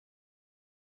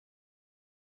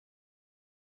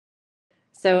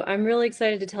So I'm really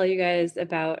excited to tell you guys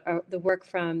about the work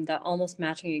from the Almost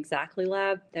Matching Exactly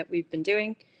lab that we've been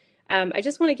doing. I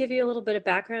just want to give you a little bit of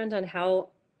background on how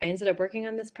I ended up working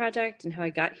on this project and how I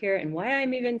got here and why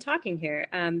I'm even talking here.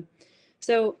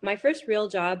 So my first real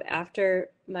job after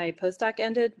my postdoc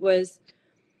ended was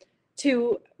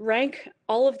to rank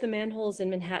all of the manholes in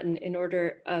Manhattan in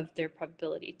order of their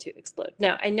probability to explode.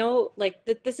 Now, I know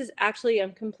that this is actually,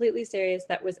 I'm completely serious,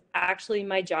 that was actually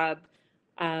my job.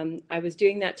 I was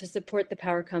doing that to support the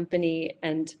power company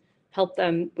and help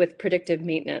them with predictive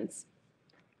maintenance.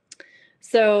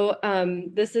 So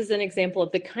this is an example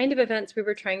of the kind of events we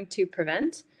were trying to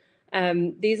prevent.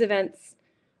 These events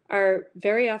are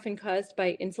very often caused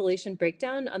by insulation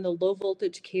breakdown on the low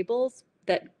voltage cables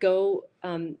that go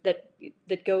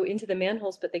that go into the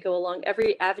manholes, but they go along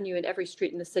every avenue and every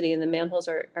street in the city, and the manholes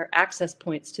are access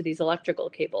points to these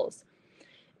electrical cables.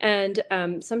 And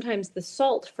sometimes the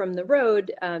salt from the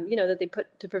road, that they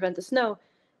put to prevent the snow,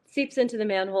 seeps into the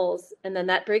manholes, and then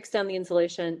that breaks down the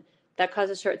insulation. That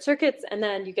causes short circuits, and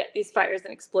then you get these fires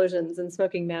and explosions and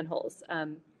smoking manholes.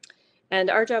 And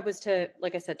our job was to,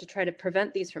 like I said, to try to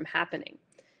prevent these from happening.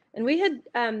 And we had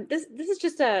this is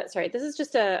just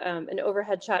an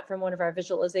overhead shot from one of our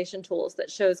visualization tools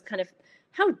that shows kind of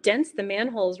how dense the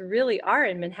manholes really are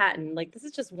in Manhattan. Like, this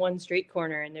is just one street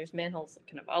corner, and there's manholes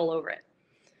kind of all over it.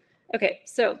 Okay,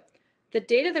 so the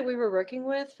data that we were working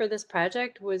with for this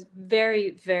project was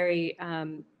very, very,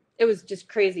 it was just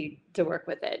crazy to work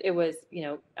with it. It was,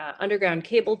 underground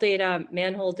cable data,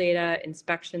 manhole data,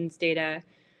 inspections data,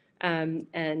 and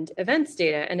events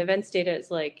data. And events data is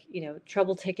like,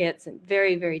 trouble tickets and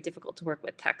very, very difficult to work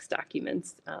with text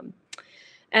documents.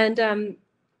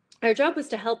 Our job was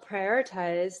to help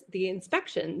prioritize the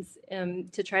inspections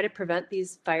to try to prevent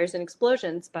these fires and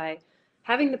explosions by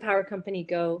having the power company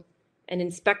go and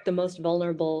inspect the most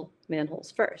vulnerable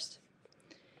manholes first.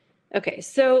 Okay,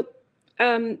 so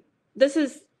this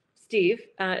is Steve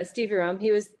Rudin.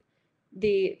 He was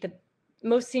the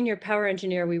most senior power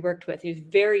engineer we worked with. He was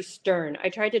very stern. I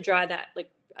tried to draw that,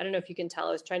 I don't know if you can tell,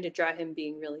 I was trying to draw him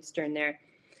being really stern there.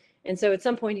 And so at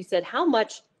some point he said, how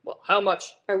much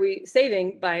are we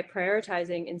saving by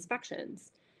prioritizing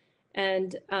inspections?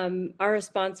 And our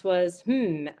response was,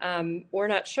 we're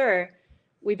not sure.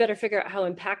 We better figure out how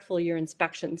impactful your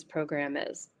inspections program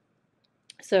is.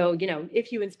 So,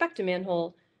 if you inspect a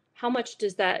manhole, how much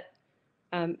does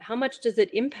it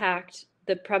impact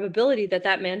the probability that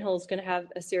that manhole is going to have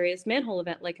a serious manhole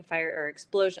event like a fire or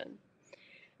explosion?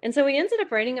 And so we ended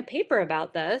up writing a paper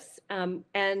about this.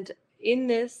 And in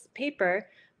this paper,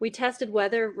 we tested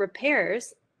whether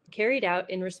repairs carried out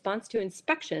in response to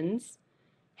inspections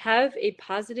have a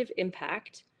positive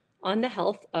impact on the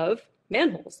health of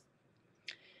manholes.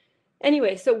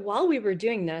 Anyway, so while we were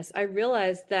doing this, I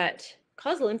realized that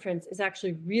causal inference is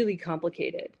actually really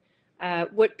complicated.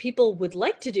 What people would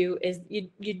like to do is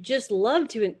you'd just love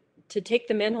to take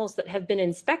the manholes that have been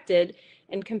inspected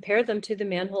and compare them to the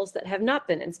manholes that have not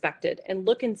been inspected and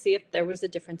look and see if there was a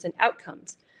difference in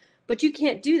outcomes. But you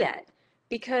can't do that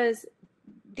because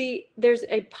there's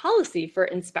a policy for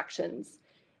inspections.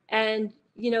 And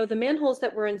the manholes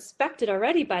that were inspected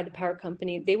already by the power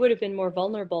company, they would have been more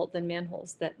vulnerable than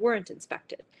manholes that weren't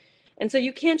inspected. And so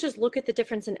you can't just look at the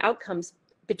difference in outcomes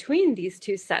between these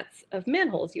two sets of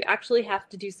manholes. You actually have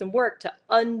to do some work to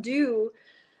undo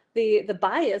the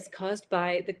bias caused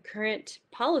by the current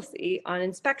policy on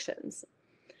inspections.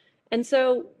 And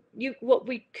so what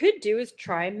we could do is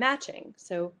try matching.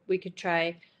 So we could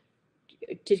try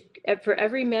for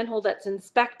every manhole that's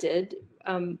inspected,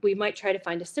 we might try to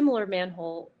find a similar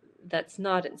manhole that's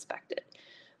not inspected.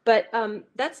 But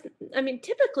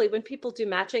typically when people do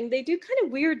matching, they do kind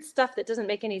of weird stuff that doesn't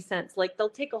make any sense. Like, they'll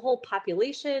take a whole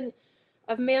population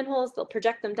of manholes, they'll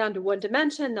project them down to one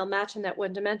dimension, they'll match in that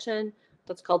one dimension.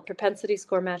 That's called propensity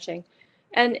score matching.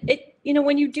 And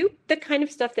when you do the kind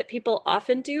of stuff that people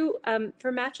often do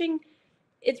for matching,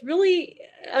 it's really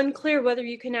unclear whether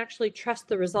you can actually trust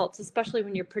the results, especially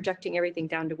when you're projecting everything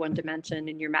down to one dimension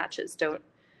and your matches don't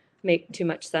make too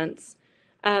much sense.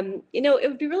 It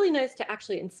would be really nice to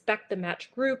actually inspect the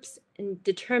match groups and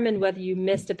determine whether you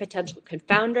missed a potential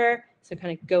confounder. So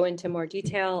kind of go into more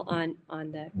detail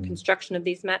on the construction of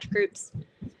these match groups.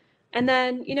 And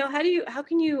then, how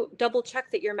can you double check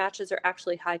that your matches are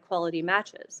actually high quality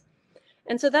matches?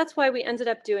 And so that's why we ended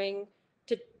up doing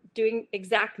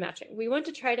exact matching. We want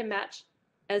to try to match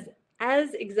as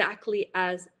exactly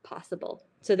as possible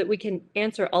so that we can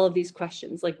answer all of these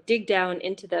questions, like go down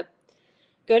into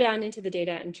the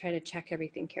data and try to check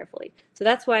everything carefully. So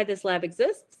that's why this lab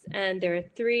exists. And there are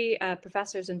three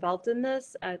professors involved in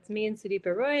this. It's me and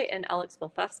Sudeepa Roy and Alex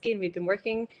Wolfowski, and we've been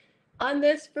working on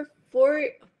this for four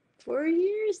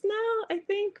years now, I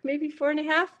think, maybe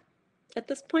 4.5 at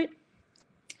this point.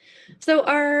 So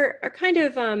our kind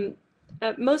of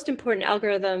most important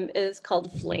algorithm is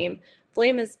called FLAME.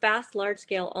 FLAME is fast, large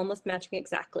scale, almost matching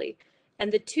exactly.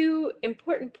 And the two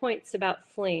important points about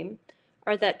FLAME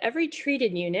are that every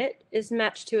treated unit is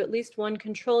matched to at least one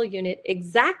control unit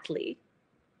exactly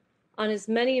on as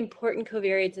many important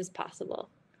covariates as possible.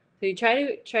 So you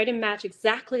try to match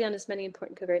exactly on as many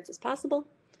important covariates as possible.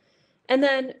 And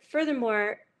then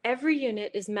furthermore, every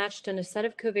unit is matched on a set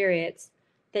of covariates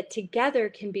that together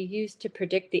can be used to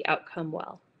predict the outcome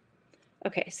well.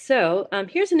 Okay, so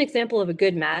here's an example of a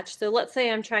good match. So let's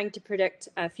say I'm trying to predict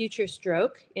a future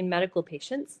stroke in medical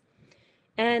patients.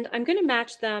 And I'm going to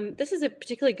match them. This is a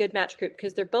particularly good match group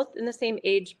because they're both in the same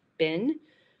age bin.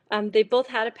 They both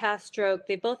had a past stroke.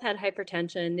 They both had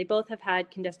hypertension. They both have had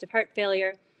congestive heart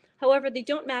failure. However, they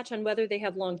don't match on whether they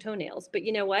have long toenails. But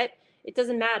you know what? It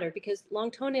doesn't matter because long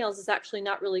toenails is actually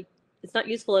not really, it's not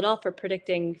useful at all for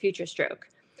predicting future stroke.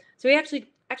 So we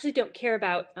actually don't care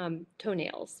about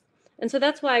toenails. And so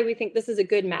that's why we think this is a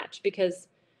good match, because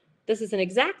this is an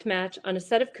exact match on a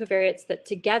set of covariates that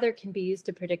together can be used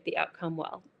to predict the outcome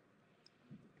well.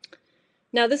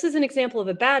 Now, this is an example of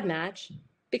a bad match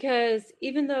because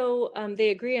even though they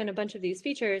agree on a bunch of these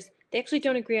features, they actually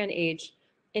don't agree on age.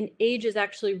 And age is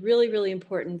actually really, really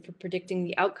important for predicting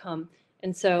the outcome.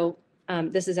 And so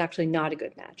this is actually not a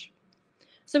good match.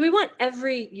 So we want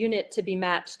every unit to be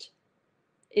matched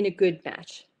in a good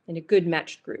match, in a good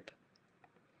matched group.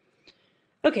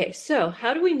 Okay, so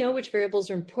how do we know which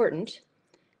variables are important?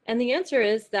 And the answer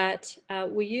is that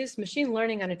we use machine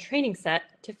learning on a training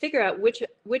set to figure out which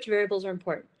variables are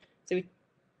important. So we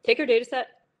take our data set,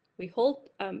 we hold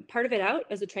part of it out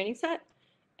as a training set,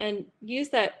 and use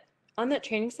that, on that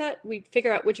training set, we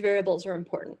figure out which variables are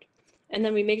important. And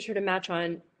then we make sure to match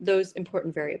on those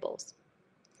important variables.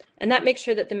 And that makes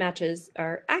sure that the matches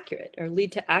are accurate or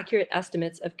lead to accurate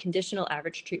estimates of conditional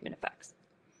average treatment effects.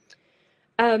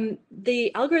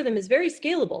 The algorithm is very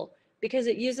scalable because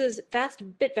it uses fast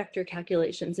bit vector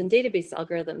calculations and database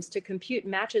algorithms to compute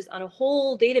matches on a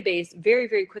whole database very,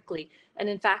 very quickly. And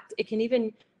in fact, it can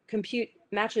even compute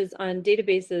matches on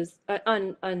databases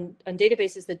on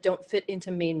databases that don't fit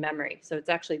into main memory. So it's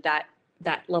actually that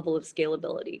level of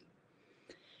scalability.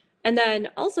 And then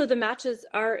also the matches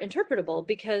are interpretable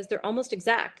because they're almost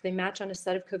exact. They match on a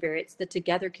set of covariates that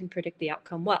together can predict the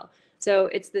outcome well. So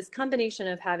it's this combination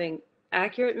of having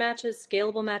accurate matches,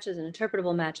 scalable matches, and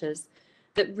interpretable matches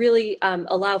that really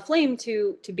allow FLAME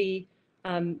to be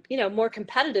more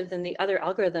competitive than the other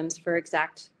algorithms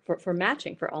for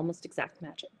matching, for almost exact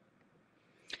matching.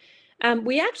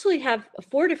 We actually have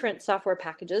 4 different software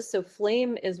packages, so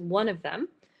FLAME is one of them.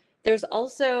 There's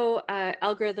also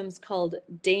algorithms called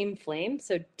DAME-FLAME.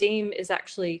 So DAME is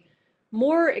actually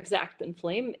more exact than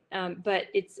FLAME, but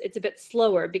it's a bit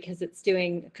slower because it's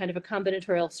doing kind of a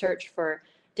combinatorial search for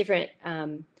different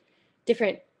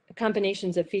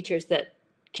combinations of features that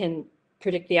can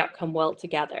predict the outcome well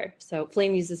together. So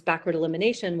FLAME uses backward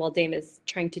elimination while DAME is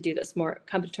trying to do this more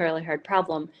combinatorially hard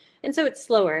problem. And so it's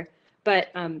slower, but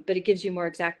it gives you more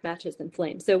exact matches than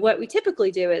FLAME. So what we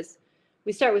typically do is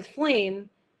we start with FLAME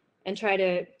and try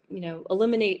to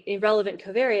eliminate irrelevant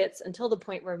covariates until the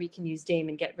point where we can use DAME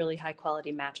and get really high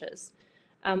quality matches.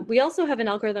 We also have an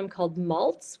algorithm called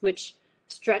MALTS, which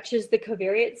stretches the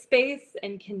covariate space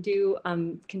and can do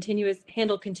handle continuous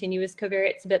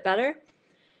covariates a bit better.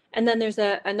 And then there's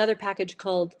another package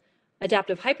called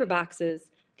adaptive hyperboxes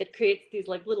that creates these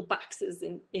like little boxes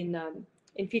in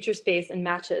feature space and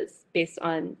matches based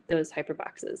on those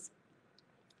hyperboxes.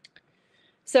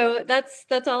 So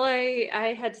that's all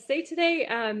I had to say today.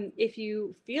 If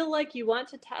you feel like you want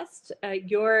to test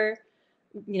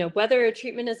whether a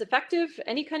treatment is effective,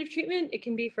 any kind of treatment, it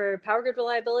can be for power grid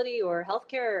reliability or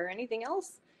healthcare or anything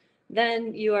else,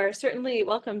 then you are certainly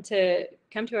welcome to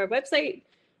come to our website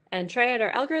and try out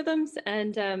our algorithms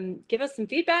and give us some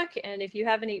feedback. And if you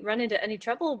have run into any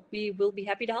trouble, we will be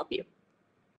happy to help you.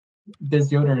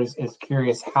 Biz Yoder is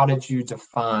curious, how did you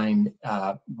define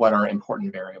what are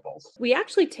important variables? We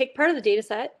actually take part of the data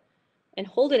set and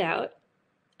hold it out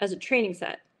as a training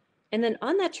set. And then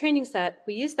on that training set,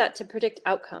 we use that to predict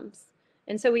outcomes.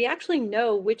 And so we actually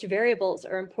know which variables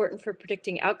are important for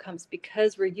predicting outcomes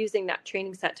because we're using that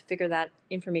training set to figure that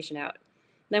information out.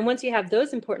 And then once you have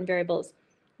those important variables,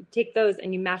 you take those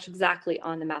and you match exactly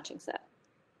on the matching set.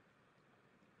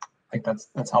 I think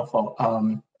that's helpful.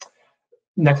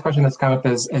 Next question that's come up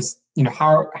is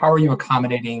how are you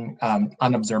accommodating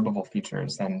unobservable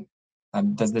features, and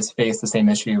does this face the same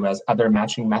issue as other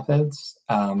matching methods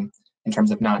in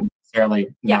terms of not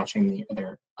necessarily Yeah. matching the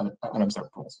other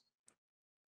unobservables.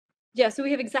 Yeah, so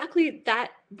we have exactly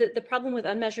that, the problem with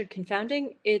unmeasured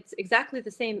confounding, it's exactly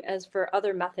the same as for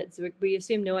other methods. We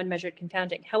assume no unmeasured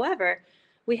confounding. However,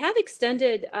 we have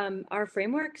extended our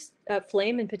frameworks,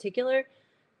 FLAME in particular,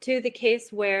 to the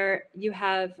case where you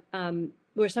have,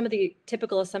 where some of the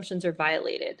typical assumptions are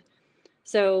violated.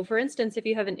 So for instance, if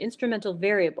you have an instrumental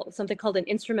variable, something called an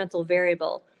instrumental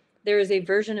variable, there is a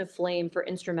version of FLAME for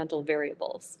instrumental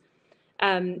variables.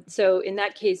 So in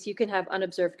that case, you can have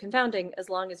unobserved confounding as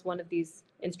long as one of these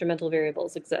instrumental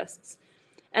variables exists.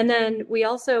 And then we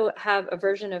also have a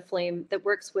version of FLAME that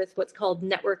works with what's called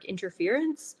network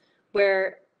interference,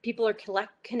 where people are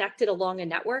connected along a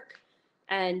network,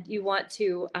 and you want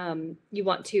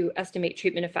to estimate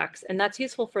treatment effects. And that's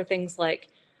useful for things like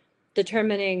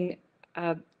determining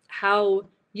how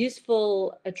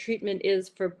useful a treatment is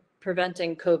for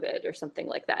preventing COVID or something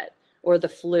like that, or the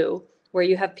flu, where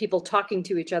you have people talking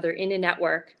to each other in a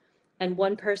network, and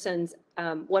one person's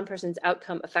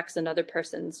outcome affects another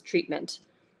person's treatment,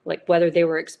 like whether they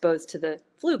were exposed to the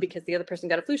flu because the other person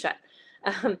got a flu shot.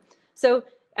 So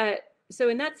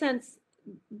in that sense,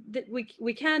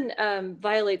 we can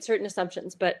violate certain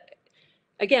assumptions, but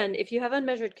again, if you have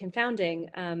unmeasured confounding,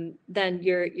 then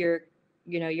you're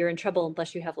in trouble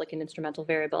unless you have like an instrumental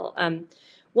variable.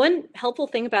 One helpful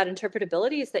thing about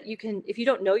interpretability is that you can, if you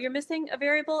don't know you're missing a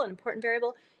variable, an important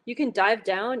variable, you can dive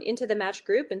down into the match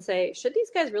group and say, should these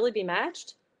guys really be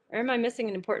matched, or am I missing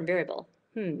an important variable?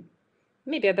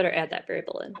 Maybe I better add that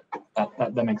variable in.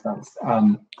 That makes sense.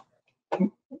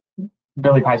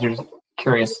 Billy Piser's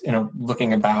curious,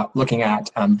 looking at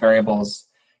variables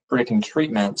predicting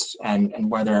treatment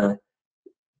and whether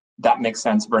that makes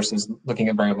sense versus looking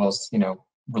at variables,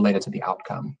 related to the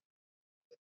outcome.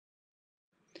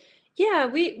 Yeah,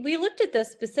 we looked at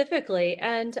this specifically,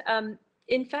 and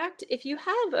in fact, if you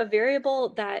have a variable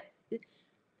that,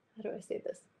 how do I say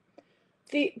this?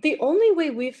 The only way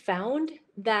we've found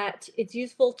that it's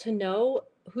useful to know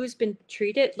who's been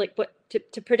treated, like what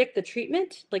to predict the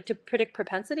treatment, like to predict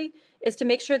propensity, is to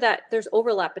make sure that there's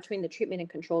overlap between the treatment and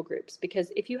control groups.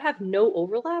 Because if you have no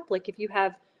overlap, like if you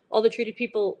have all the treated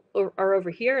people are over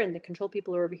here and the control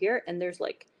people are over here, and there's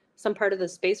like some part of the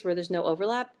space where there's no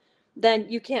overlap, then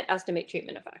you can't estimate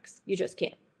treatment effects. You just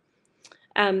can't.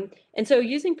 And so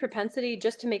using propensity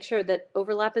just to make sure that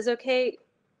overlap is okay,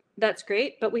 that's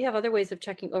great, but we have other ways of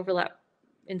checking overlap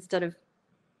instead of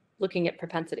looking at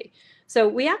propensity. So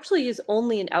we actually use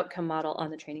only an outcome model on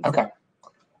the training set.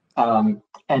 Okay.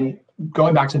 And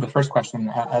going back to the first question,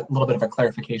 a little bit of a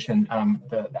clarification.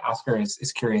 The asker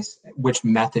is curious which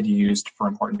method you used for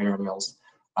important variables,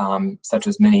 such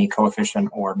as mini, coefficient,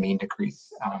 or mean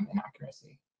decrease in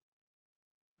accuracy.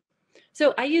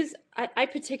 So I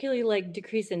particularly like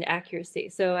decrease in accuracy.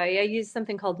 So I use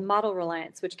something called model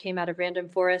reliance, which came out of Random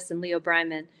Forest and Leo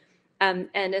Breiman.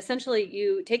 And essentially,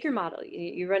 you take your model,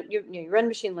 you run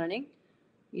machine learning,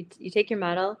 you take your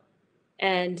model,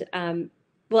 and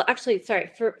well, actually,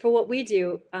 sorry, for what we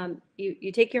do,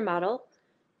 you take your model.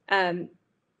 Sorry,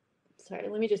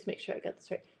 let me just make sure I got this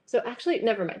right. So actually,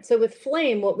 never mind. So with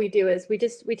Flame, what we do is we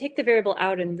take the variable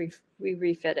out and we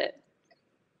refit it.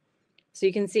 So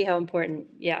you can see how important,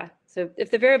 yeah. So if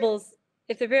the variable's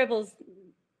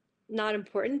not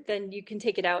important, then you can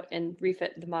take it out and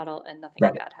refit the model and nothing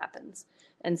bad happens.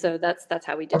 And so that's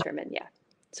how we determine, yeah.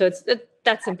 So it's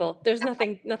that simple. There's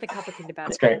nothing complicated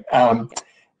about That's it. That's great.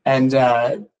 And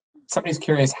somebody's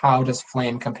curious, how does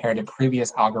Flame compare to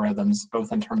previous algorithms,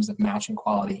 both in terms of matching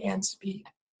quality and speed?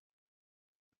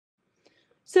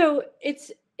 So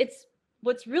it's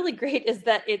what's really great is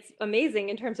that it's amazing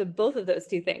in terms of both of those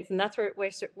two things. And that's why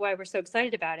we're so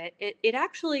excited about it. It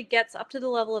actually gets up to the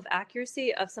level of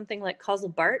accuracy of something like Causal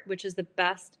BART, which is the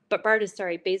best, but BART is,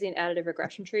 sorry, Bayesian additive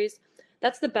regression trees.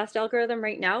 That's the best algorithm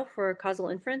right now for causal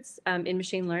inference in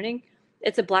machine learning.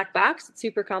 It's a black box, it's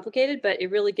super complicated, but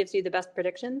it really gives you the best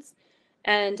predictions.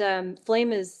 And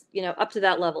Flame is, up to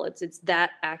that level. It's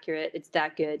that accurate, it's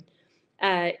that good.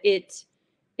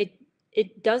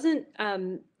 It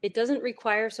doesn't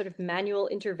require sort of manual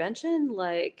intervention.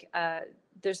 Like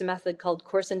there's a method called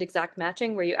coarsened exact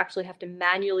matching where you actually have to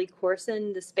manually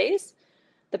coarsen the space.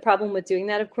 The problem with doing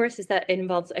that, of course, is that it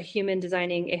involves a human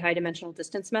designing a high dimensional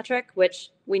distance metric, which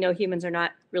we know humans are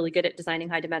not really good at designing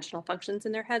high dimensional functions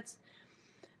in their heads.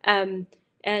 And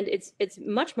it's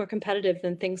much more competitive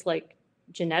than things like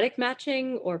genetic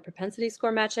matching or propensity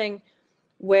score matching,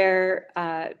 where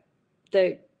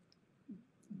they're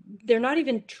not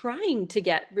even trying to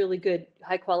get really good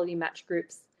high quality match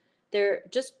groups. They're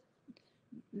just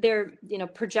they're, you know,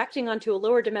 projecting onto a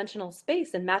lower dimensional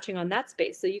space and matching on that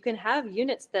space. So you can have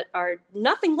units that are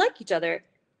nothing like each other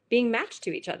being matched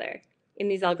to each other in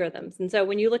these algorithms. And so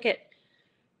when you look at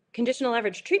conditional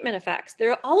average treatment effects,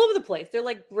 they're all over the place. They're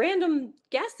like random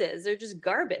guesses. They're just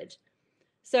garbage.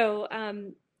 So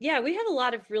yeah, we have a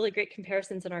lot of really great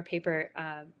comparisons in our paper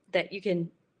that you can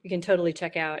totally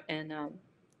check out and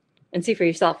see for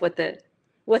yourself what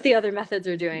the other methods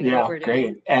are doing and what we're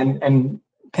doing. Great. And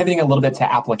pivoting a little bit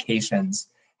to applications,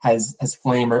 has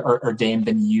Flame or DAME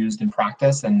been used in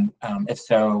practice? And if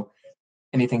so,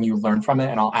 anything you learned from it?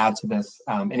 And I'll add to this,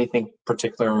 anything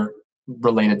particular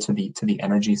related to the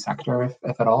energy sector,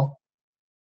 if at all?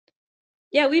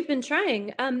 Yeah, we've been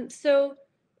trying. So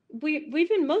we've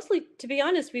been mostly, to be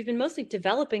honest, we've been mostly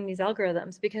developing these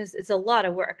algorithms because it's a lot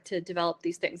of work to develop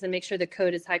these things and make sure the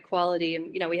code is high quality.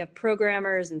 And, you know, we have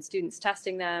programmers and students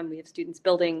testing them. We have students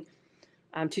building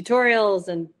tutorials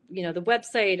and, you know, the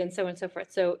website and so on and so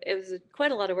forth. So it was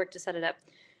quite a lot of work to set it up.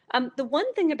 The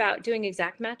one thing about doing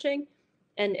exact matching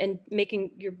and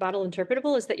making your model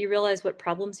interpretable is that you realize what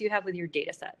problems you have with your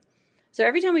data set. So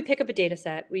every time we pick up a data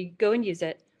set, we go and use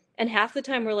it. And half the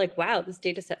time we're like, wow, this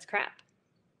data set's crap.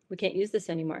 We can't use this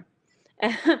anymore.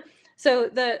 So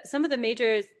some of the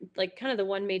major, like kind of the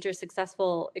one major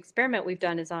successful experiment we've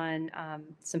done is on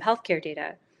some healthcare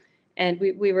data. And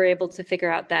we were able to figure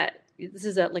out that this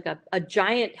is like a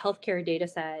giant healthcare data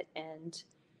set,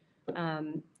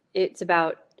 and it's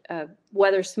about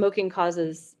whether smoking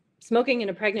in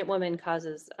a pregnant woman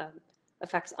causes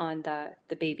effects on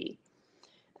the baby.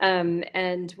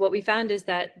 And what we found is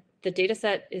that the data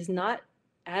set is not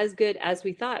as good as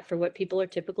we thought for what people are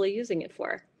typically using it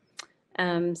for.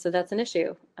 So that's an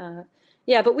issue.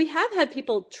 Yeah, but we have had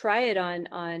people try it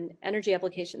on energy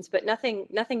applications, but nothing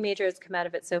major has come out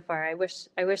of it so far. I wish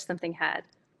something had.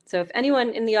 So if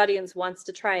anyone in the audience wants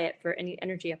to try it for any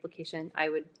energy application, I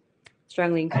would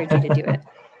strongly encourage you to do it.